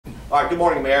All right, good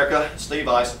morning, America. Steve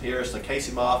Isom here. It's the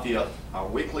Cayce Mafia, our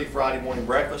weekly Friday morning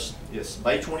breakfast. It's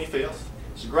May 25th.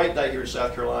 It's a great day here in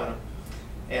South Carolina.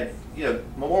 And, you know,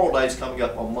 Memorial Day is coming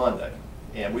up on Monday.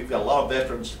 And we've got a lot of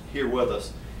veterans here with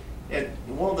us. And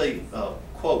one of the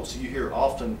quotes you hear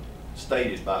often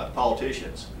stated by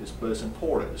politicians, but it's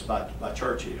important, is by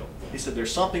Churchill. He said,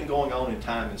 there's something going on in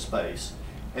time and space,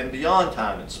 and beyond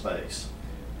time and space,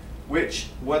 which,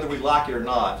 whether we like it or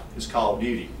not, is called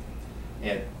duty.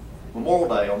 And Memorial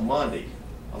Day on Monday,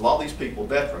 a lot of these people,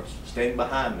 veterans, standing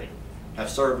behind me, have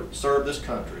served this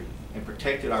country and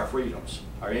protected our freedoms,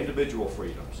 our individual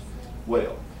freedoms,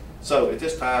 well. So at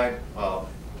this time,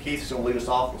 Keith's going to lead us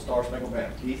off with Star Spangled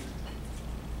Banner. Keith?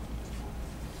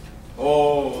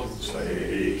 Oh,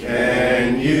 say,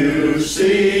 can you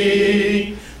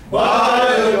see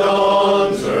by the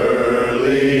dawn's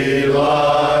early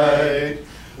light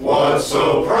what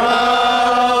so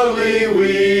proudly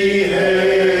we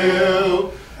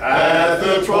hailed at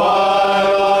the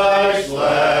twilight's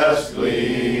last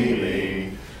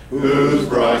gleaming, whose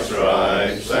bright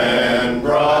stripes and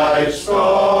bright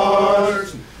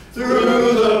stars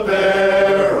through the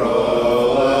perilous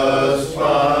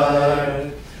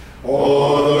fight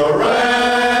o'er the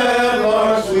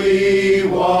ramparts we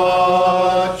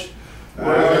watch,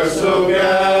 were so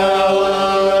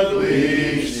gallantly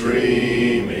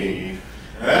streaming,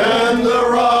 and the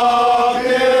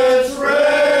rocket's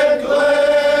red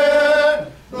glare,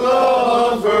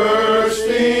 the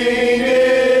bursting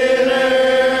in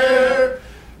air,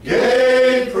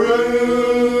 gave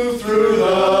proof through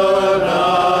the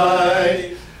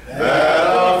night that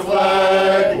our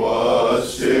flag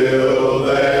was still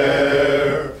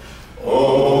there.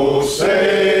 Oh,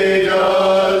 say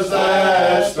does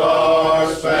that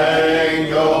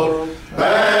star-spangled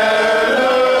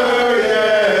banner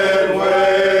yet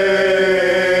wave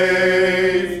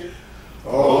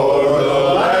o'er the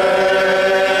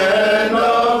land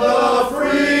of the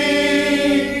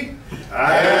free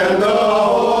and the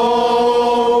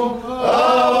home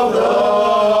of the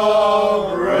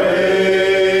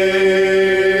brave?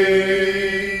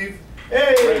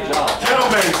 Hey, Great job.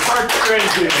 gentlemen, start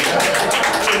crazy.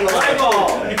 Play ball.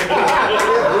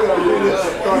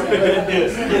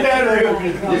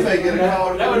 You may get a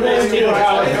call. That would make it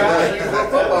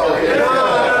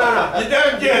You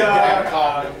done good.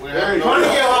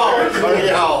 Money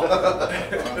y'all.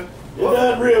 You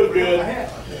done real good.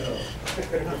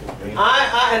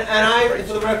 I,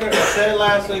 for the record, I said it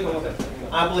last week.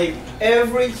 I believe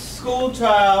every school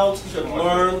child should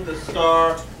learn the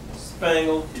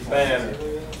Star-Spangled Banner.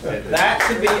 That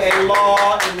should be a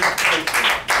law in this country.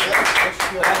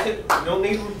 You don't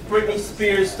need Britney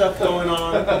Spears stuff going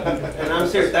on. And I'm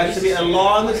serious. That should be a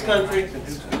law in this country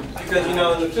because, you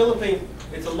know, in the Philippines,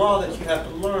 it's a law that you have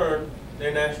to learn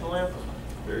their national anthem.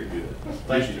 Very good.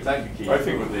 Thank you, Keith. I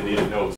think what they need to know is